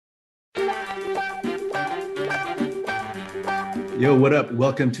Yo, what up?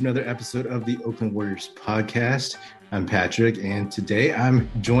 Welcome to another episode of the Oakland Warriors podcast. I'm Patrick, and today I'm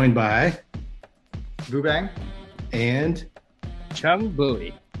joined by Boobang and Chung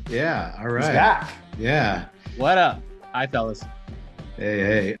Bowie. Yeah, all right. He's back. Yeah. What up? Hi, fellas.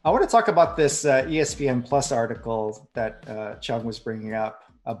 Hey. I want to talk about this ESPN Plus article that Chung was bringing up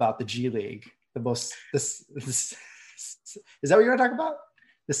about the G League. Is that what you're going to talk about?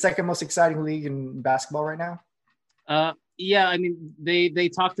 The second most exciting league in basketball right now? Yeah, I mean, they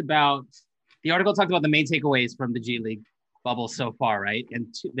talked about, the article talked about the main takeaways from the G League bubble so far, right?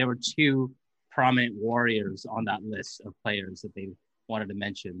 And there were two prominent Warriors on that list of players that they wanted to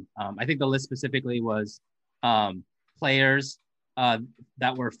mention. I think the list specifically was players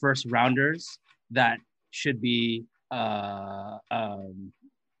that were first rounders that should be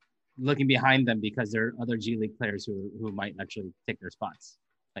looking behind them because there are other G League players who might actually take their spots.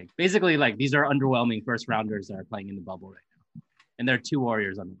 Basically, these are underwhelming first rounders that are playing in the bubble right now, and there are two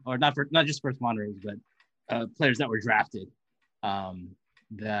Warriors on them, or not just first rounders, but players that were drafted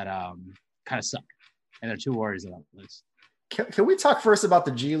that kind of suck, and there are two Warriors on that list. Can we talk first about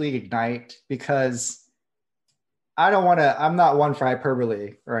the G League Ignite? Because I'm not one for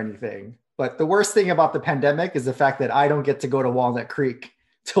hyperbole or anything, but the worst thing about the pandemic is the fact that I don't get to go to Walnut Creek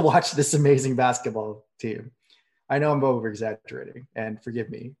to watch this amazing basketball team. I know I'm over exaggerating, and forgive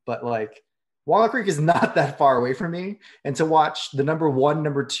me, but Walnut Creek is not that far away from me. And to watch the number 1,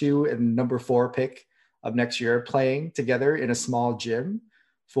 number 2, and number 4 pick of next year playing together in a small gym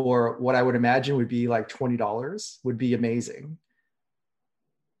for what I would imagine would be like $20 would be amazing.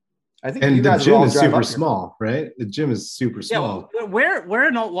 I think and the gym is super small, right? The gym is super small. Yeah, where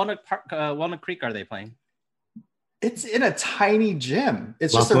in Walnut Creek are they playing? It's in a tiny gym.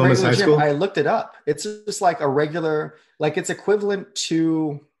 It's Las just a Lomas regular High gym. School? I looked it up. It's just like a regular, it's equivalent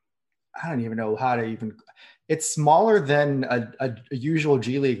to, I don't even know how to even, it's smaller than a usual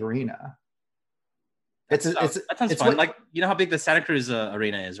G League arena. That sounds fun. You know how big the Santa Cruz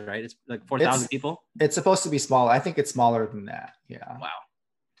arena is, right? It's like 4,000 people. It's supposed to be small. I think it's smaller than that. Yeah. Wow.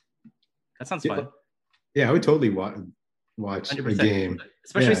 That sounds fun. Yeah, I would totally watch 100%. A game.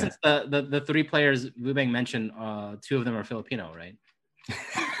 Especially since the three players Boobang mentioned, 2 of them are Filipino, right?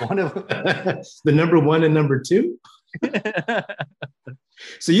 One of them. The number 1 and number 2?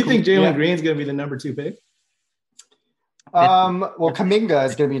 So you think Jalen Green's going to be the number 2 pick? Well, Kuminga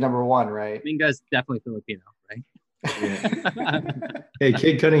is going to be number 1, right? Kuminga is definitely Filipino, right? Yeah. Hey,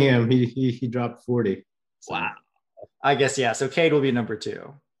 Cade Cunningham, he dropped 40. So. Wow. I guess, yeah. So Cade will be number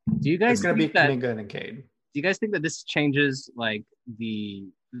 2. Do you guys it's going to be Kuminga and then Cade. Do you guys think that this changes the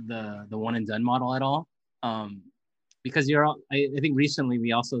one and done model at all? Because I think recently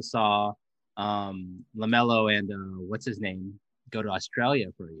we also saw LaMelo and what's his name go to Australia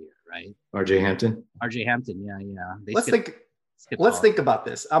for a year, right? RJ Hampton, yeah. Let's think about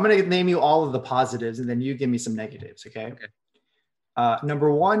this. I'm going to name you all of the positives, and then you give me some negatives. Okay. Number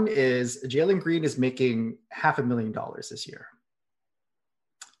 1 is Jalen Green is making $500,000 this year.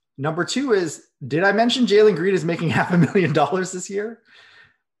 Number 2 is, did I mention Jalen Green is making $500,000 this year?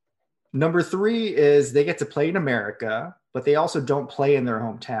 Number 3 is they get to play in America, but they also don't play in their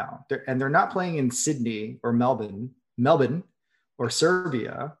hometown. They're not playing in Sydney or Melbourne or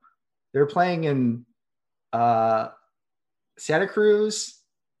Serbia. They're playing in Santa Cruz,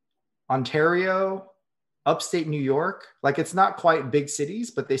 Ontario, upstate New York. It's not quite big cities,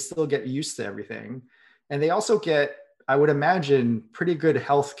 but they still get used to everything. And they also get, I would imagine, pretty good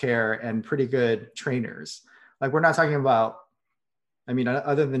healthcare and pretty good trainers. We're not talking about,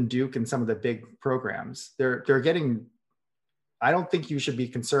 other than Duke and some of the big programs, they're getting, I don't think you should be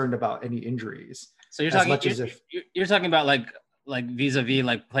concerned about any injuries. So you're talking about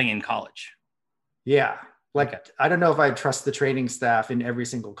vis-a-vis playing in college. Yeah. I don't know if I trust the training staff in every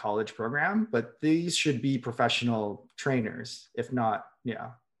single college program, but these should be professional trainers, if not,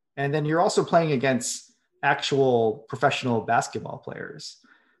 yeah. And then you're also playing against actual professional basketball players.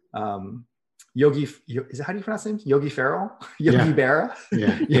 Yogi, is that how do you pronounce his name? Yogi Ferrell? Yogi Berra?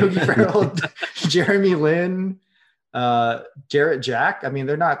 Yeah. Yogi Ferrell, Jeremy Lin, Jarrett Jack.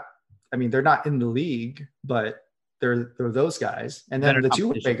 They're not in the league, but they're those guys. And then the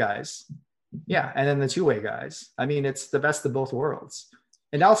two-way guys. Yeah. And then the two-way guys. It's the best of both worlds.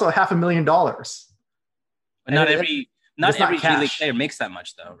 And also $500,000. But not every G League player makes that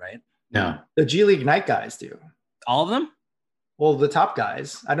much though, right? No. The G League Ignite guys do. All of them? Well, the top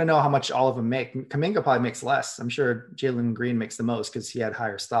guys. I don't know how much all of them make. Kuminga probably makes less. I'm sure Jalen Green makes the most because he had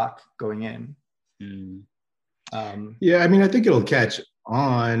higher stock going in. Yeah, I think it'll catch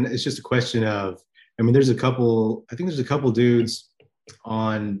on. It's just a question of, there's a couple dudes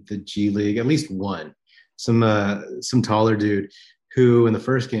on the G League, at least one some taller dude who in the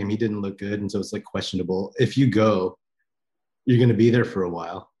first game he didn't look good, and so it's like questionable. If you go, you're going to be there for a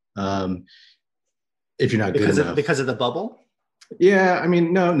while. If you're not good enough because of the bubble. Yeah, I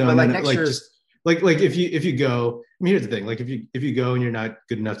mean, no, But like no, next like year, just like if you go. I mean, here's the thing: like if you go and you're not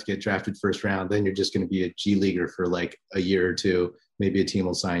good enough to get drafted first round, then you're just going to be a G leaguer for like a year or two. Maybe a team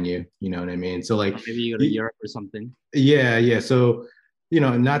will sign you. You know what I mean? So like Or maybe you go to Europe or something. yeah. So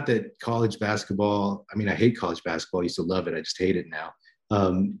not that college basketball. I mean, I hate college basketball. I used to love it. I just hate it now.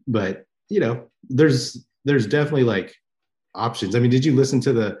 But there's definitely like options. I mean, did you listen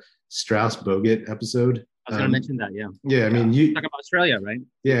to the Strauss Bogut episode? I was going to mention that. Yeah. Yeah, I mean, you talk about Australia, right?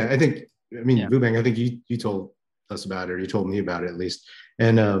 Yeah, I mean, Yeah. Vubeng, I think you told us about it, or you told me about it at least.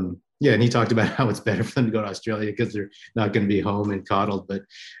 And and he talked about how it's better for them to go to Australia because they're not going to be home and coddled. But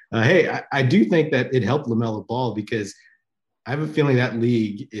hey, I do think that it helped LaMelo Ball because I have a feeling that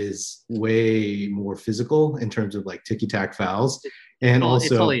league is way more physical in terms of like ticky-tack fouls. And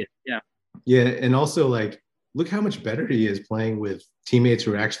yeah, and also like look how much better he is playing with teammates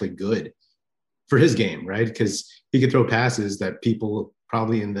who are actually good for his game, right? Because he could throw passes that people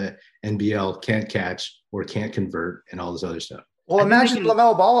probably in the NBL can't catch or can't convert and all this other stuff. Well, imagine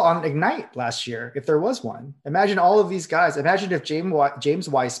LaMelo Ball on Ignite last year, if there was one. Imagine all of these guys. Imagine if James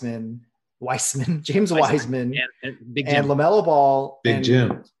Wiseman, and LaMelo Ball Big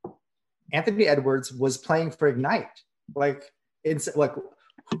Jim, Anthony Edwards was playing for Ignite. Like it's like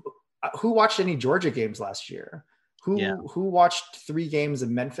who watched any Georgia games last year? Who watched 3 games of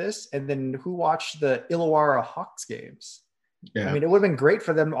Memphis, and then who watched the Illawarra Hawks games? Yeah. I mean, it would have been great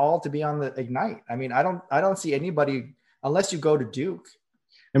for them all to be on the Ignite. I mean, I don't see anybody unless you go to Duke.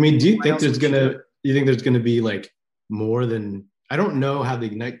 I mean, do you think there's gonna be like more than, I don't know how the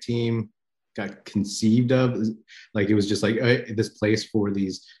Ignite team got conceived of. Like it was just like this place for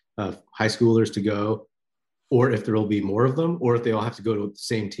these high schoolers to go, or if there will be more of them, or if they all have to go to the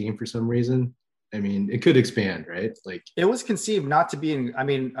same team for some reason. I mean, it could expand, right? Like it was conceived not to be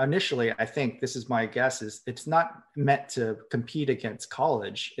initially, I think this is my guess, is it's not meant to compete against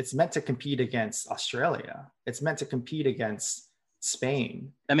college. It's meant to compete against Australia. It's meant to compete against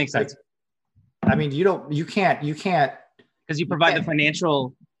Spain. That makes sense. I mean, you can't because you provide the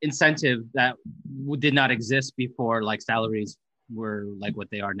financial incentive that did not exist before, like salaries were like what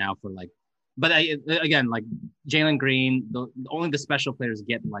they are now for like. But again, like Jalen Green, only the special players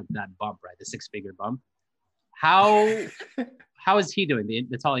get like that bump, right? The 6-figure bump. How is he doing?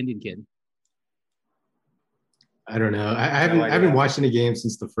 The tall Indian kid. I don't know. I haven't watched any games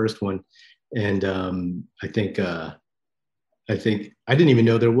since the first one, and I think I didn't even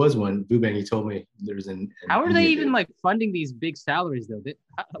know there was one. Vubeng, he told me there was an how are they even like funding these big salaries though?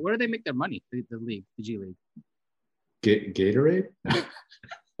 Where do they make their money? The league, the G League. Gatorade.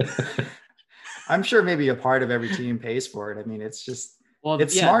 I'm sure maybe a part of every team pays for it. I mean, it's just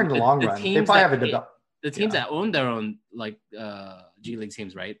smart in the long run. They probably have the teams that own their own like G League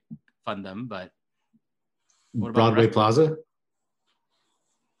teams, right? Fund them, but Broadway Plaza.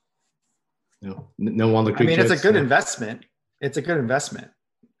 No Walnut Creek. I mean, it's a good investment. It's a good investment.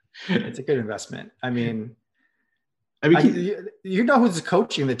 I mean, you know who's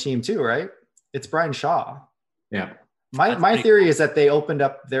coaching the team too, right? It's Brian Shaw. Yeah. My theory is that they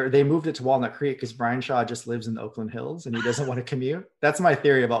moved it to Walnut Creek because Brian Shaw just lives in the Oakland Hills and he doesn't want to commute. That's my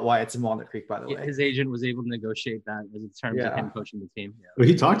theory about why it's in Walnut Creek, by the way. His agent was able to negotiate that as in terms of him coaching the team. Yeah. Well,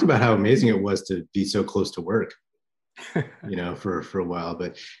 he talked about how amazing it was to be so close to work, for a while.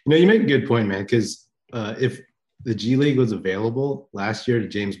 But, you make a good point, man, because if the G League was available last year to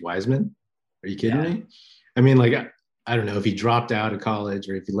James Wiseman, are you kidding me? I mean, like, I don't know if he dropped out of college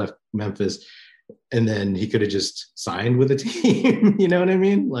or if he left Memphis, and then he could have just signed with a team. You know what I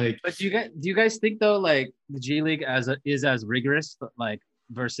mean? Like, but do you guys think though, like the G League is as rigorous, like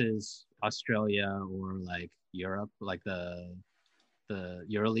versus Australia or like Europe, like the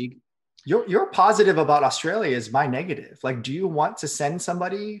EuroLeague? Your positive about Australia is my negative. Like, do you want to send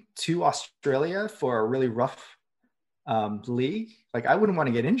somebody to Australia for a really rough league? Like, I wouldn't want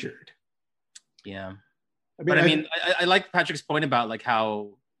to get injured. Yeah, I like Patrick's point about like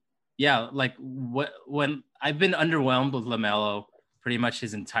how. Yeah, like when I've been underwhelmed with LaMelo pretty much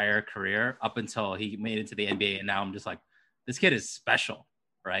his entire career up until he made it to the NBA, and now I'm just like, this kid is special,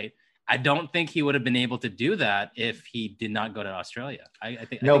 right? I don't think he would have been able to do that if he did not go to Australia.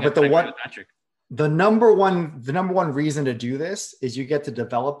 The number one reason to do this is you get to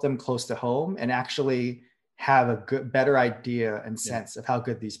develop them close to home and actually have a better idea and sense of how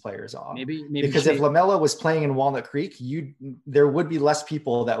good these players are. Maybe because if LaMelo was playing in Walnut Creek, there would be less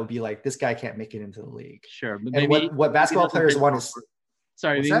people that would be like, this guy can't make it into the league. Sure. But what basketball players want is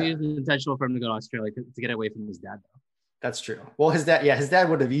Sorry, What's maybe that? it was intentional for him to go to Australia to get away from his dad, though. That's true. Well, his dad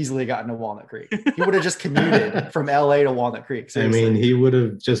would have easily gotten to Walnut Creek. He would have just commuted from LA to Walnut Creek. Seriously. I mean, he would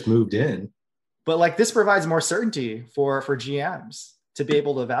have just moved in. But like this provides more certainty for GMs to be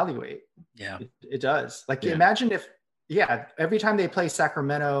able to evaluate. Yeah, it does. Like Yeah. imagine if every time they play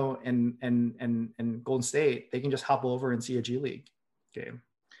Sacramento and Golden State, they can just hop over and see a G League game.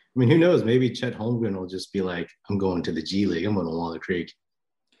 I mean, who knows? Maybe Chet Holmgren will just be like, I'm going to the G League. I'm going to Walnut Creek.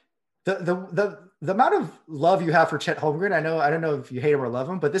 The amount of love you have for Chet Holmgren, I don't know if you hate him or love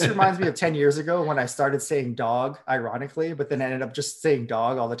him, but this reminds me of 10 years ago when I started saying dog, ironically, but then I ended up just saying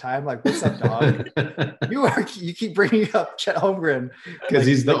dog all the time. Like, what's up, dog? you keep bringing up Chet Holmgren because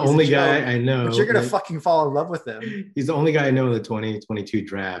he's the only guy I know. But you're gonna fucking fall in love with him. He's the only guy I know in the 2022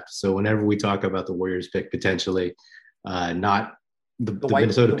 draft. So whenever we talk about the Warriors pick potentially, not the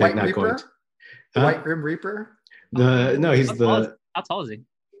Minnesota pick, not going to the White Grim Reaper. He's how tall is he?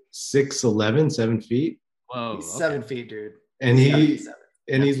 6'11", 7 feet. Whoa, he's 7 feet, dude. And he's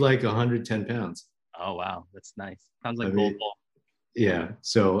like 110 pounds. Oh wow, that's nice. Sounds like gold ball. Yeah.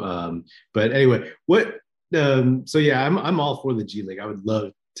 So, but anyway, so yeah, I'm all for the G League. I would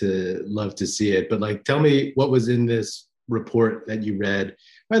love to see it. But like, tell me what was in this report that you read.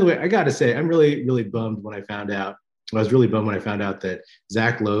 By the way, I got to say, I'm really, really bummed when I found out. I was really bummed when I found out that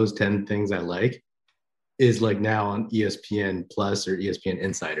Zach Lowe's 10 Things I Like is like now on ESPN Plus or ESPN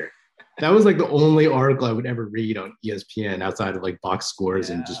Insider. That was like the only article I would ever read on ESPN outside of like box scores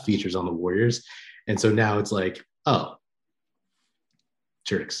and just features on the Warriors. And so now it's like, oh,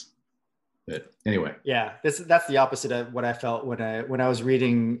 jerks. But anyway. Yeah, that's the opposite of what I felt when I was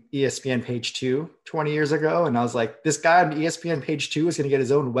reading ESPN Page 2 20 years ago. And I was like, this guy on ESPN Page 2 is going to get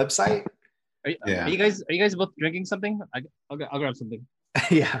his own website. Are you guys both drinking something? I'll grab something.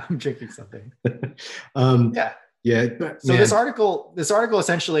 Yeah, I'm drinking something. Yeah. So this article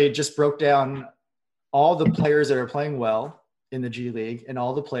essentially just broke down all the players that are playing well in the G League and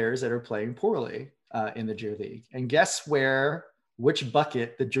all the players that are playing poorly in the G League. And guess which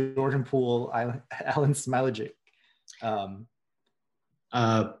bucket the Jordan Poole, Alan Smilagic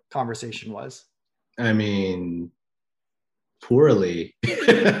conversation was? I mean, poorly.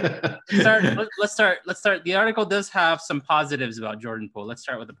 Let's start. The article does have some positives about Jordan Poole. Let's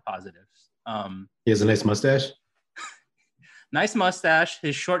start with the positives. He has a nice mustache. Nice mustache.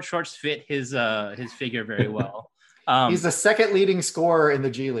 His short shorts fit his figure very well. He's the second leading scorer in the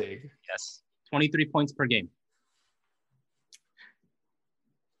G League. Yes, 23 points per game.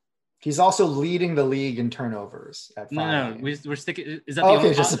 He's also leading the league in turnovers at 5. No, we're sticking. Is that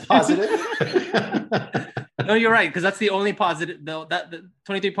okay? Just a positive. No, you're right, because that's the only positive. Though the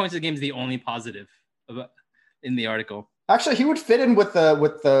 23 points a game is the only positive in the article. Actually, he would fit in with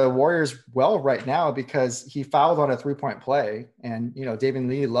the Warriors well right now because he fouled on a 3-point play, and David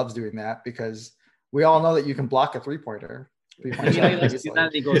Lee loves doing that because we all know that you can block a 3-pointer.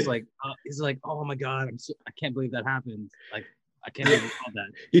 He goes like, he's like, oh my god, I can't believe that happened. Like, I can't believe that.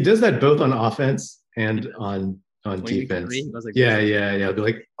 He does that both on offense and on defense. Like, yeah. He'll be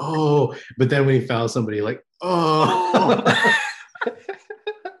like, oh, but then when he fouls somebody, like, oh.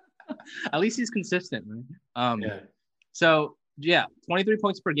 At least he's consistent, right? So, 23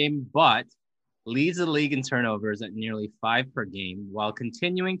 points per game, but leads the league in turnovers at nearly 5 per game while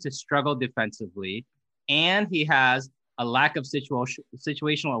continuing to struggle defensively. And he has a lack of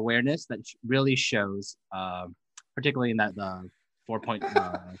situational awareness that really shows, particularly in that 4-point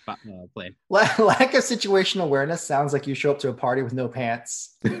play. Lack of situational awareness sounds like you show up to a party with no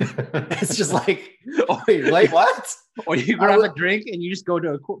pants. It's just like, oh, wait, like what? Or you grab a drink and you just go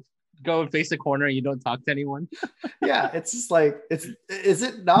and face a corner and you don't talk to anyone. Yeah, it's just like, is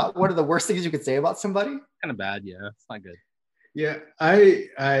it not one of the worst things you could say about somebody? Kind of bad, yeah. It's not good. Yeah,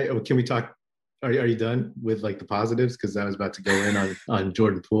 can we talk? Are you done with like the positives? Because I was about to go in on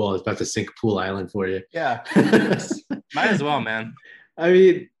Jordan Poole. I was about to sink Poole Island for you. Yeah, might as well, man. I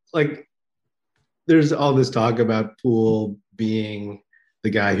mean, like, there's all this talk about Poole being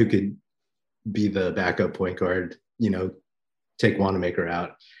the guy who could be the backup point guard. Take Wanamaker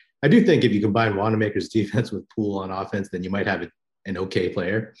out. I do think if you combine Wanamaker's defense with Poole on offense, then you might have an okay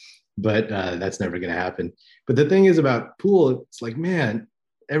player, but that's never going to happen. But the thing is about Poole, it's like, man,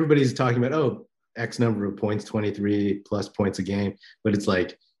 everybody's talking about, X number of points, 23 plus points a game, but it's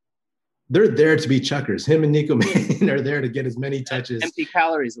like, they're there to be chuckers. Him and Nico Mann are there to get as many touches. Empty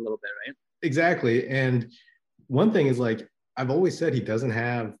calories a little bit, right? Exactly. And one thing is, like, I've always said, he doesn't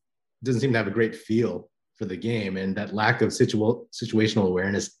seem to have a great feel for the game, and that lack of situational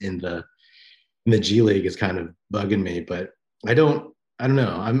awareness in the G League is kind of bugging me. But I don't I don't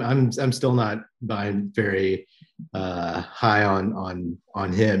know. I'm still not buying very high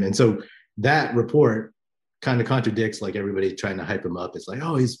on him. And so that report kind of contradicts like everybody trying to hype him up. It's like,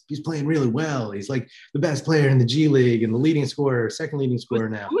 oh, he's playing really well. He's like the best player in the G League and the leading scorer, second leading scorer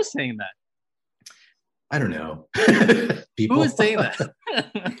now. Who was saying that? I don't know. People. Who was saying that?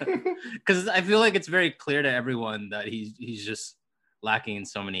 Because I feel like it's very clear to everyone that he's just lacking in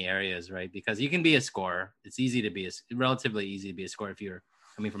so many areas, right? Because you can be a scorer. It's relatively easy to be a scorer if you're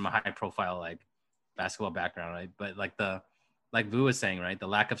coming from a high profile like basketball background, right? But like Vu was saying, right, the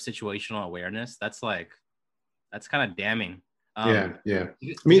lack of situational awareness, that's kind of damning. Yeah.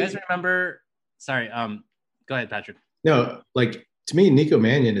 You guys remember? Sorry, go ahead, Patrick. No, like to me, Nico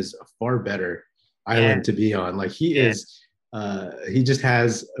Mannion is a far better island to be on. Like he is, he just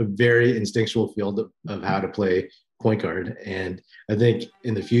has a very instinctual feel of how to play point guard, and I think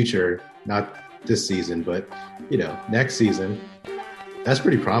in the future, not this season, but next season, that's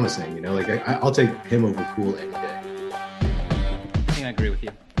pretty promising. Like I'll take him over Poole any day. I think I agree with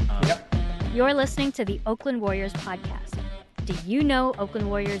you. Yep. You're listening to the Oakland Warriors podcast. Did you know Oakland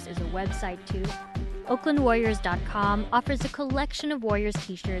Warriors is a website too? OaklandWarriors.com offers a collection of Warriors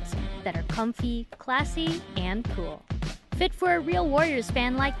t-shirts that are comfy, classy, and cool. Fit for a real Warriors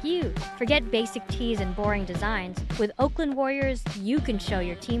fan like you. Forget basic tees and boring designs. With Oakland Warriors, you can show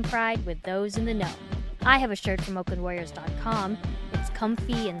your team pride with those in the know. I have a shirt from OaklandWarriors.com. It's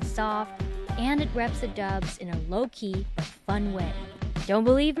comfy and soft, and it reps the Dubs in a low-key but fun way. Don't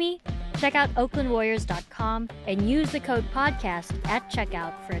believe me? Check out OaklandWarriors.com and use the code PODCAST at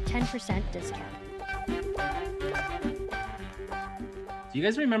checkout for a 10% discount. Do you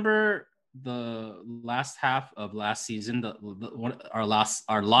guys remember the last half of last season, our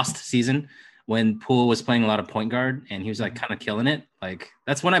lost season, when Poole was playing a lot of point guard and he was like kind of killing it? Like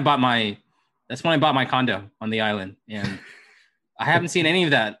that's when I bought my condo on the island, and I haven't seen any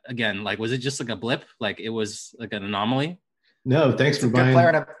of that again. Like, was it just like a blip? Like it was like an anomaly? No, thanks for buying.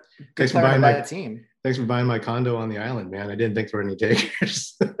 Good player on a team. Thanks for buying my condo on the island, man. I didn't think there were any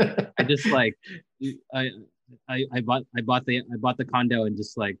takers. I just like I bought the condo and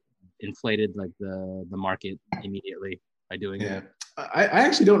just like inflated like the market immediately by doing it. I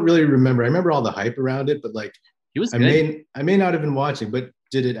actually don't really remember. I remember all the hype around it, but like he was good. I may not have been watching, but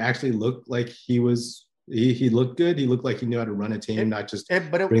did it actually look like he looked good? He looked like he knew how to run a team, not just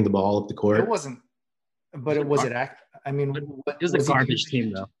bring the ball up the court. It wasn't. But it was it. I mean, it was a garbage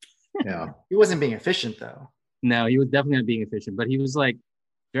team though. Yeah, he wasn't being efficient though. No, he was definitely not being efficient, but he was like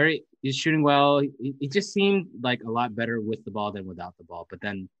he's shooting well. He just seemed like a lot better with the ball than without the ball. But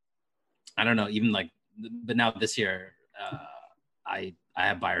then I don't know, even like, but now this year, I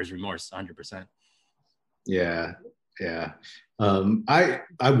have buyer's remorse 100%. Yeah.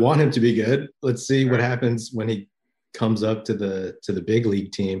 I want him to be good. Let's see what happens when he comes up to the big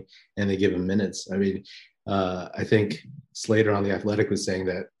league team and they give him minutes. I mean, I think Slater on The Athletic was saying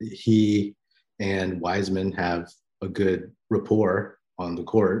that he and Wiseman have a good rapport on the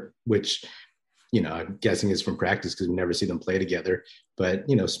court, which, I'm guessing is from practice because we never see them play together. But,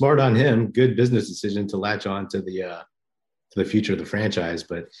 smart on him, good business decision to latch on to the future of the franchise.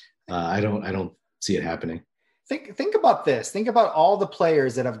 But I don't see it happening. Think about this. Think about all the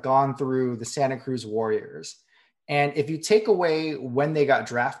players that have gone through the Santa Cruz Warriors. And if you take away when they got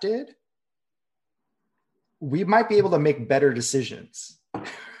drafted, we might be able to make better decisions,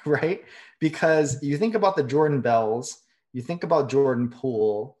 right? Because you think about the Jordan Bells, you think about Jordan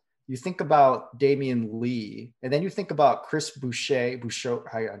Poole, you think about Damian Lee, and then you think about Chris Boucher,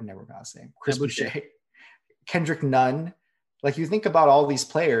 I've never got his name, Chris Boucher, Kendrick Nunn. Like you think about all these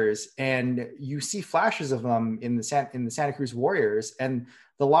players and you see flashes of them in the Santa Cruz Warriors, and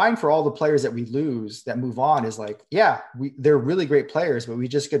the line for all the players that we lose that move on is like, they're really great players, but we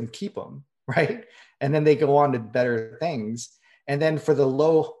just couldn't keep them, right? And then they go on to better things. And then for the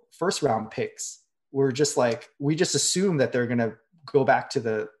low first round picks, we just assume that they're going to go back to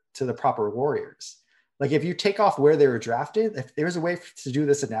the proper Warriors. Like if you take off where they were drafted, if there's a way to do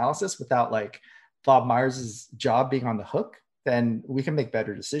this analysis without like Bob Myers' job being on the hook, then we can make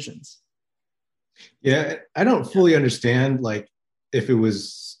better decisions. Yeah. I don't fully understand like if it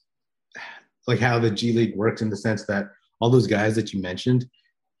was like how the G League works in the sense that all those guys that you mentioned,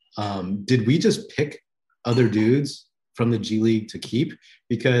 did we just pick other dudes from the G League to keep?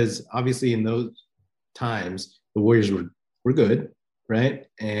 Because obviously in those times, the Warriors were good, right?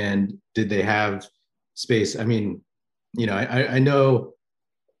 And did they have space? I mean, I know,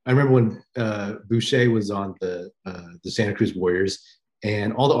 I remember when Boucher was on the Santa Cruz Warriors,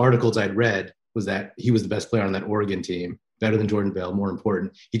 and all the articles I'd read was that he was the best player on that Oregon team, better than Jordan Bell, more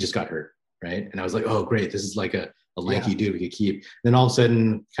important. He just got hurt, right? And I was like, oh, great. This is like a lanky dude we could keep. Then all of a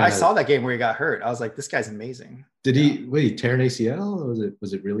sudden, I saw that game where he got hurt. I was like, this guy's amazing. Did he tear an ACL? Or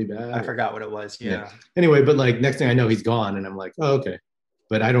was it really bad? I forgot what it was. Yeah. Anyway, but like next thing I know, he's gone, and I'm like, oh, okay.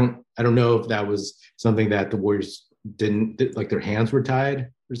 But I don't know if that was something that the Warriors didn't like, their hands were tied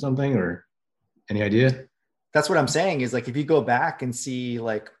or something, or any idea? That's what I'm saying is like, if you go back and see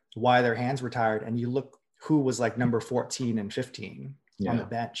like why their hands were tired and you look who was like number 14 and 15 on the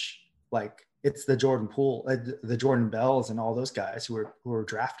bench, like it's the Jordan Poole, the Jordan Bells and all those guys who were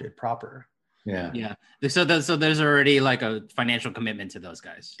drafted proper. Yeah. So there's already like a financial commitment to those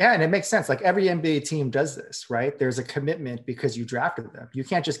guys. Yeah. And it makes sense. Like every NBA team does this, right? There's a commitment because you drafted them. You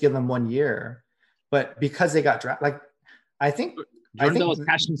can't just give them 1 year, but because they got drafted, like I think those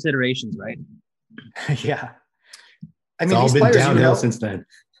cash considerations, right? Yeah. I mean, it's all these been players, downhill since then.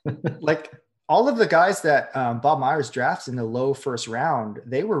 like all of the guys that Bob Myers drafts in the low first round,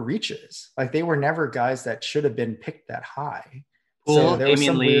 they were reaches. Like they were never guys that should have been picked that high. Cool. So there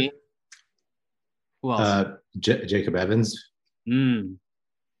Damian Lee. Weird... Who else? Jacob Evans.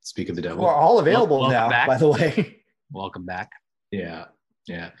 Speak of the devil. Who are all available now, back. By the way. Welcome back. Yeah.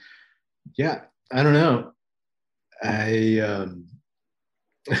 I don't know.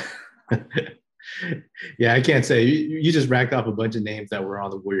 Yeah, I can't say. You just racked off a bunch of names that were on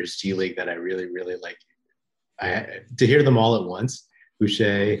the Warriors G League that I really, really like. To hear them all at once,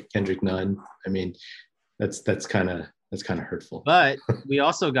 Boucher, Kendrick Nunn. I mean, that's kind of hurtful. But we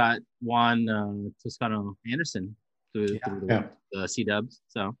also got Juan Toscano Anderson through the C Dubs.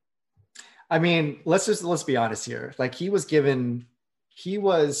 So, I mean, let's be honest here. Like he's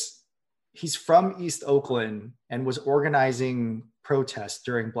from East Oakland and was organizing protests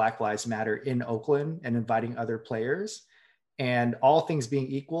during Black Lives Matter in Oakland and inviting other players. And all things being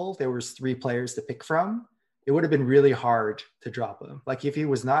equal, there was 3 players to pick from. It would have been really hard to drop him. Like if he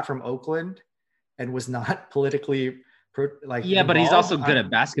was not from Oakland and was not politically but he's also good at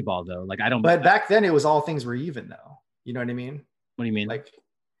basketball though. Like But back then it was all things were even though. You know what I mean? What do you mean? Like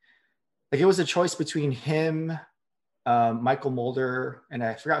it was a choice between him, Michael Mulder, and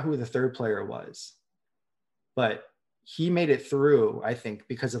I forgot who the third player was. But he made it through, I think,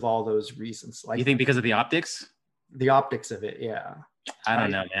 because of all those reasons. Like, you think because of the optics? The optics of it, yeah. I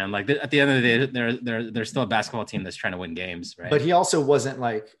don't know, man. Like at the end of the day, they're still a basketball team that's trying to win games, right? But he also wasn't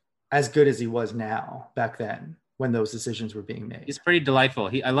like as good as he was now back then when those decisions were being made. He's pretty delightful.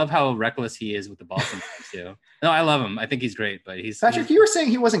 I love how reckless he is with the ball sometimes too. No, I love him. I think he's great, but Patrick, you were saying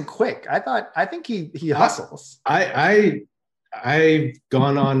he wasn't quick. I think he hustles. I've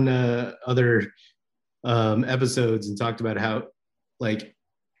gone on other episodes and talked about how like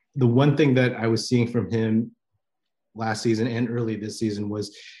the one thing that I was seeing from him last season and early this season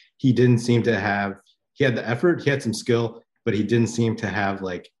was he didn't seem to have, he had the effort, he had some skill, but he didn't seem to have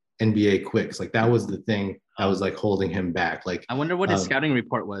like NBA quicks. Like that was the thing that was like holding him back. Like I wonder what his scouting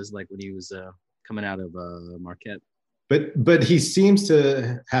report was like when he was coming out of Marquette. But he seems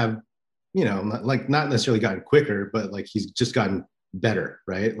to have, you know, like not necessarily gotten quicker, but like he's just gotten better,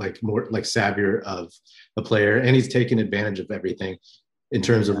 right? Like more like savvier of a player, and he's taken advantage of everything in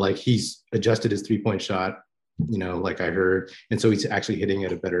terms of like he's adjusted his 3-point shot, you know, like I heard, and so he's actually hitting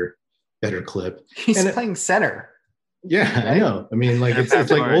at a better clip. He's playing center. Yeah, right? I know. I mean, like it's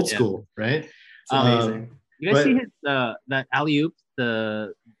like old school, right? It's amazing. You guys see his that alley oop?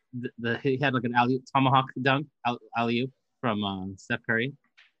 He had like an alley tomahawk dunk alley oop from Steph Curry.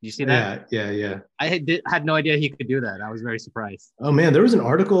 Did you see that? Yeah. I had no idea he could do that. I was very surprised. Oh man, there was an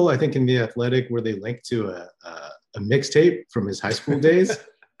article I think in The Athletic where they linked to a mixtape from his high school days.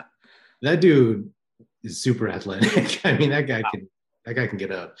 That dude is super athletic. I mean, that guy can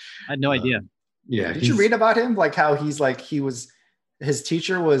get up. I had no idea. Yeah. Did you read about him? Like how he's like his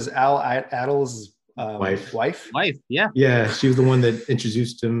teacher was Al Attle's wife. Yeah. Yeah, she was the one that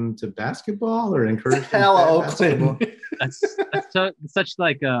introduced him to basketball or encouraged him. Hell, Oakland. That's such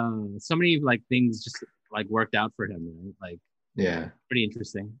like so many like things just like worked out for him, right? Like yeah, pretty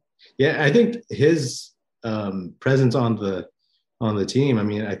interesting. Yeah, I think his presence on the team. I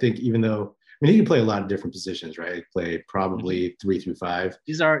mean, I think even though he can play a lot of different positions, right? He play probably 3 through 5.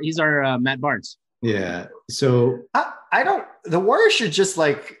 He's our Matt Barnes. Yeah. So I don't. The Warriors should just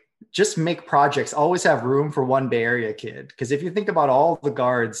make projects. Always have room for one Bay Area kid. Because if you think about all the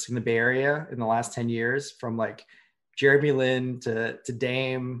guards in the Bay Area in the last 10 years, from like Jeremy Lin to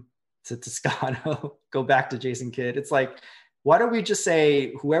Dame to Toscano, go back to Jason Kidd. It's like, why don't we just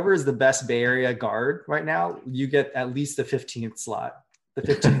say whoever is the best Bay Area guard right now, you get at least the 15th slot. The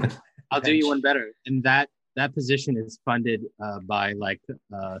 15th. I'll do you one better. And that position is funded by like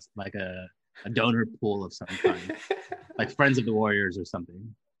a donor pool of some kind, like Friends of the Warriors or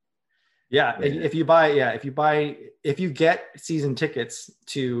something. Yeah, if you get season tickets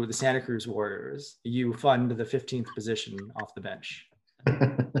to the Santa Cruz Warriors, you fund the 15th position off the bench.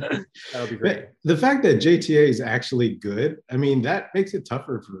 That'll be great. The fact that JTA is actually good, I mean, that makes it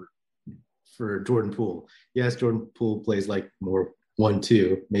tougher for Jordan Poole. Yes, Jordan Poole plays like more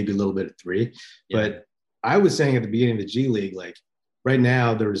 1-2, maybe a little bit of 3. Yeah. But I was saying at the beginning of the G League, like right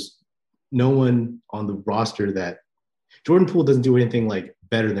now, there's no one on the roster that Jordan Poole doesn't do anything like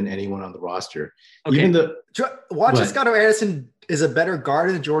better than anyone on the roster. Okay. Even Scotto Anderson is a better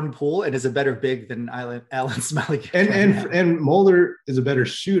guard than Jordan Poole and is a better big than Alan Smiley. And Mulder is a better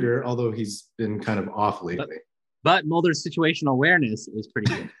shooter, although he's been kind of off lately. But Mulder's situational awareness is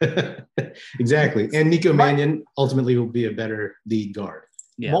pretty good. Exactly. And Nico Mannion ultimately will be a better lead guard.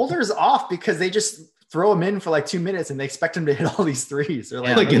 Yeah. Mulder's off because they just throw him in for like 2 minutes and they expect him to hit all these threes. They're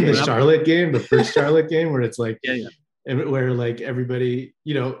like in the Charlotte game, the first Charlotte game, where it's like, and where like everybody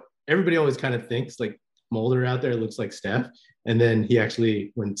always kind of thinks like Mulder out there looks like Steph. And then he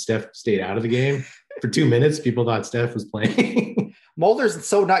actually, when Steph stayed out of the game for 2 minutes, people thought Steph was playing. Mulder's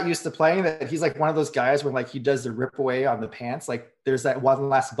so not used to playing that he's like one of those guys when like he does the rip away on the pants. Like there's that one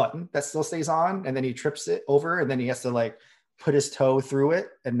last button that still stays on and then he trips it over and then he has to like put his toe through it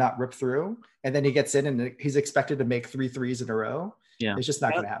and not rip through. And then he gets in and he's expected to make 3 threes in a row. Yeah. It's just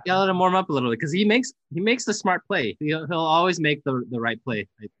not going to happen. Yeah, let him warm up a little bit because he makes the smart play. He'll always make the right play.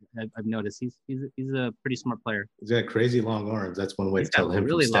 I've noticed he's a pretty smart player. He's got crazy long arms. That's one way to tell him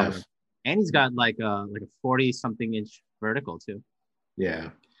really long Steph. And he's got like a 40-something inch vertical too. Yeah.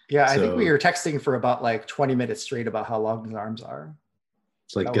 Yeah, I think we were texting for about like 20 minutes straight about how long his arms are.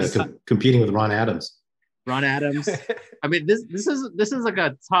 It's like competing with Ron Adams. Ron Adams. I mean, this is like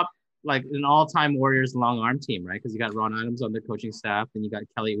a top, like an all-time Warriors long arm team, right? Because you got Ron Adams on the coaching staff, and you got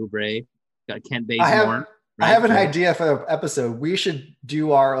Kelly Oubre, you got Kent Bazemore. I have an idea for the episode. We should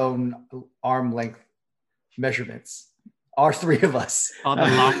do our own arm length measurements. Our 3 of us. Oh, the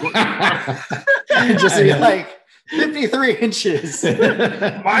long just be like 53 inches.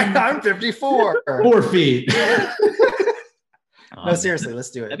 I'm 54. 4 feet. No, seriously,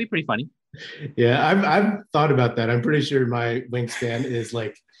 let's do it. That'd be pretty funny. Yeah, I've thought about that. I'm pretty sure my wingspan is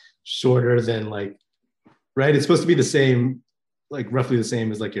like shorter than like, right? It's supposed to be the same, like roughly the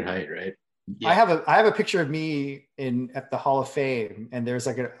same as like your height, right? Yeah. I have a picture of me at the Hall of Fame, and there's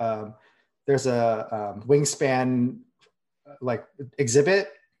like a wingspan like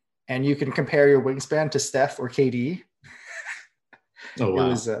exhibit, and you can compare your wingspan to Steph or KD. Oh wow!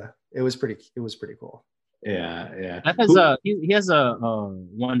 It was pretty cool. Yeah. He has a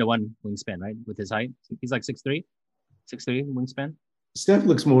 1-to-1 wingspan, right? With his height, he's like 6'3" wingspan. Steph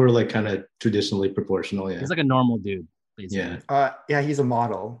looks more like kind of traditionally proportional. Yeah, he's like a normal dude. Basically. Yeah. He's a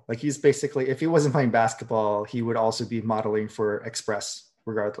model. Like he's basically, if he wasn't playing basketball, he would also be modeling for Express,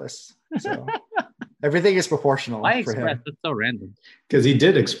 regardless. So everything is proportional. Why for Express? him. That's so random. Because he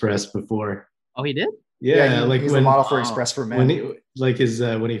did Express before. Oh, he did. Yeah, like he's a model for Express for Men.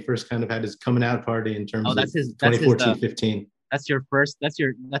 When he first kind of had his coming out party in terms of 2014-15. That's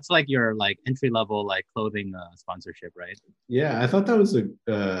like your like entry level like clothing sponsorship, right? Yeah, I thought that was a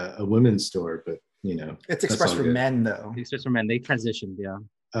women's store, but it's Express for Men though. Express for Men. They transitioned, yeah.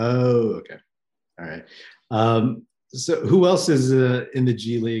 Oh, okay, all right. So who else is in the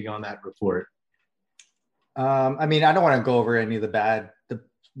G League on that report? I mean, I don't want to go over any of the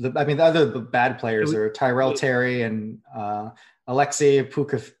other bad players are Tyrell Terry and Alexei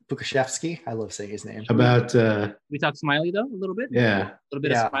Pukashevsky. I love saying his name. How about we talk Smiley though a little bit? Yeah. A little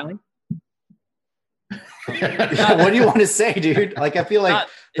bit of Smiley. What do you want to say, dude? Like I feel like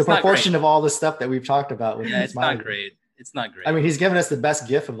the proportion of all the stuff that we've talked about with it's Smiley. not great. It's not great. I mean, he's given us the best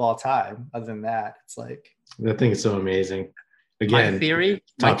GIF of all time. Other than that, it's like that thing is so amazing. Again, my theory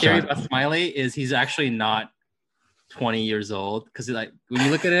about Smiley is he's actually not 20 years old, because like when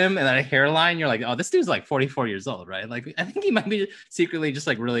you look at him and that hairline, you're like, oh, this dude's like 44 years old, right? Like I think he might be secretly just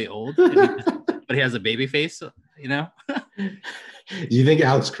like really old, but he has a baby face, Do you think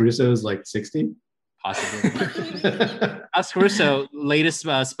Alex Caruso is like 60? Possibly. Alex Caruso, latest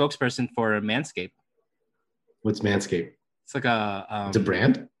spokesperson for Manscaped. What's Manscaped? It's like it's a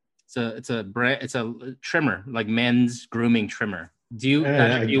brand. It's a brand. It's a trimmer, like men's grooming trimmer. Do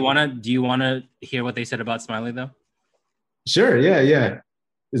you want to hear what they said about Smiley though? Sure. Yeah.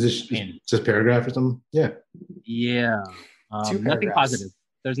 Is this just paragraph or something? Yeah. Yeah. Nothing positive.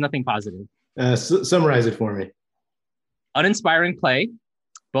 There's nothing positive. Summarize it for me. Uninspiring play,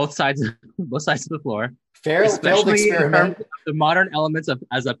 both sides of the floor. Failed experiment. The modern elements of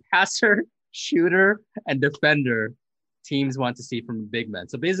as a passer, shooter, and defender teams want to see from big men.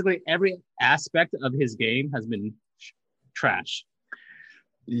 So basically, every aspect of his game has been trash.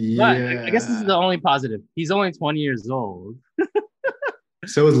 Yeah. I guess this is the only positive. He's only 20 years old.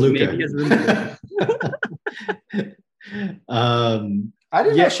 So is Luka. Maybe he has room to I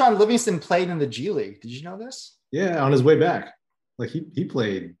didn't know Sean Livingston played in the G League. Did you know this? Yeah, on his way back. Like he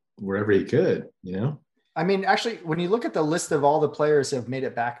played wherever he could, you know? I mean, actually, when you look at the list of all the players who have made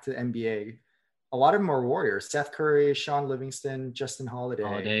it back to the NBA, a lot of them are Warriors. Seth Curry, Sean Livingston, Justin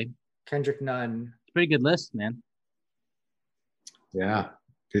Holiday. Kendrick Nunn. Pretty good list, man. Yeah.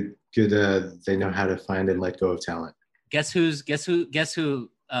 Good. They know how to find and let go of talent. Guess who is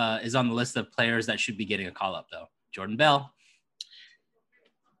on the list of players that should be getting a call up though? Jordan Bell.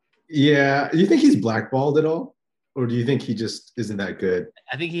 Yeah. Do you think he's blackballed at all? Or do you think he just isn't that good?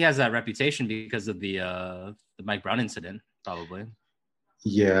 I think he has that reputation because of the Mike Brown incident, probably.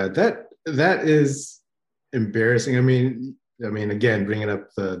 Yeah, that is embarrassing. I mean, again, bringing up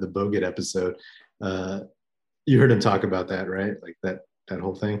the Bogut episode, you heard him talk about that, right? Like that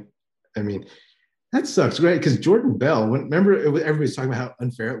whole thing. I mean, that sucks, right? Because Jordan Bell, remember everybody's talking about how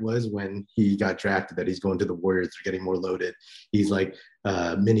unfair it was when he got drafted, that he's going to the Warriors, they're getting more loaded. He's like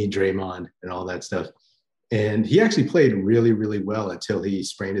mini Draymond and all that stuff. And he actually played really, really well until he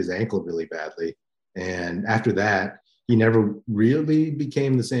sprained his ankle really badly. And after that, he never really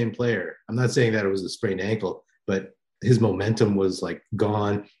became the same player. I'm not saying that it was a sprained ankle, but his momentum was like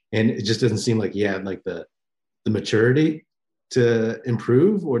gone. And it just doesn't seem like he had like the maturity to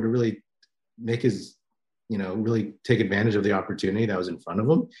improve or to really make his, really take advantage of the opportunity that was in front of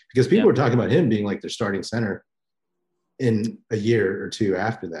him. Because people were talking about him being like their starting center in a year or two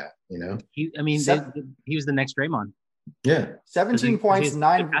after that, he was the next Draymond. Yeah. 17 points,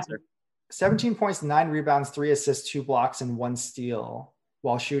 9 rebounds, 3 assists, 2 blocks, and 1 steal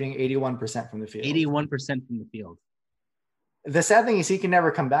while shooting 81% from the field. 81% from the field. The sad thing is he can never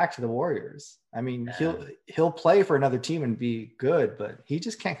come back to the Warriors. I mean, he'll play for another team and be good, but he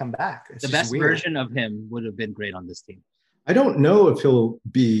just can't come back. It's the best version of him would have been great on this team. I don't know if he'll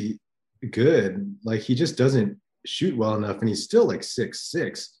be good. Like, he just doesn't shoot well enough, and he's still like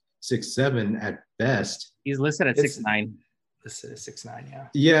 6'6", 6'7" at best. He's listed at 6'9". Listed at 6'9", yeah.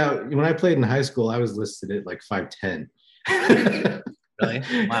 Yeah, when I played in high school, I was listed at like 5'10". Really?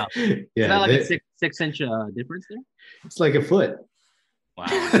 Wow. Yeah. Is that like a 6-inch difference there? It's like a foot. Wow.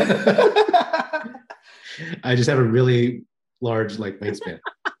 I just have a really large like wingspan.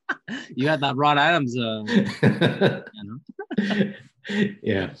 You had that Ron Adams.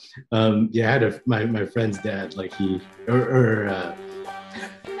 Yeah. I had my friend's dad, like the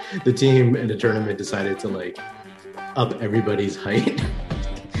team in the tournament decided to like up everybody's height.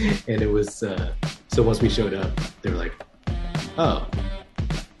 And it was, so once we showed up, they were like, oh,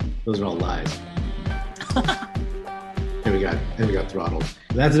 those are all lies. And we got throttled.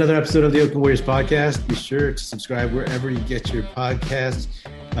 That's another episode of the Oakland Warriors podcast. Be sure to subscribe wherever you get your podcasts.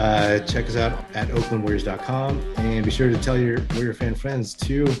 Check us out at oaklandwarriors.com, and be sure to tell your Warrior fan friends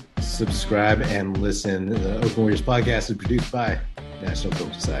to subscribe and listen. The Oakland Warriors podcast is produced by National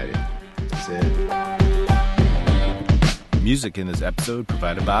Film Society. That's it. Music in this episode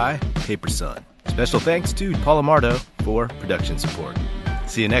provided by Paper Sun. Special thanks to Paul Amardo for production support.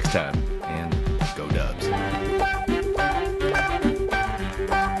 See you next time.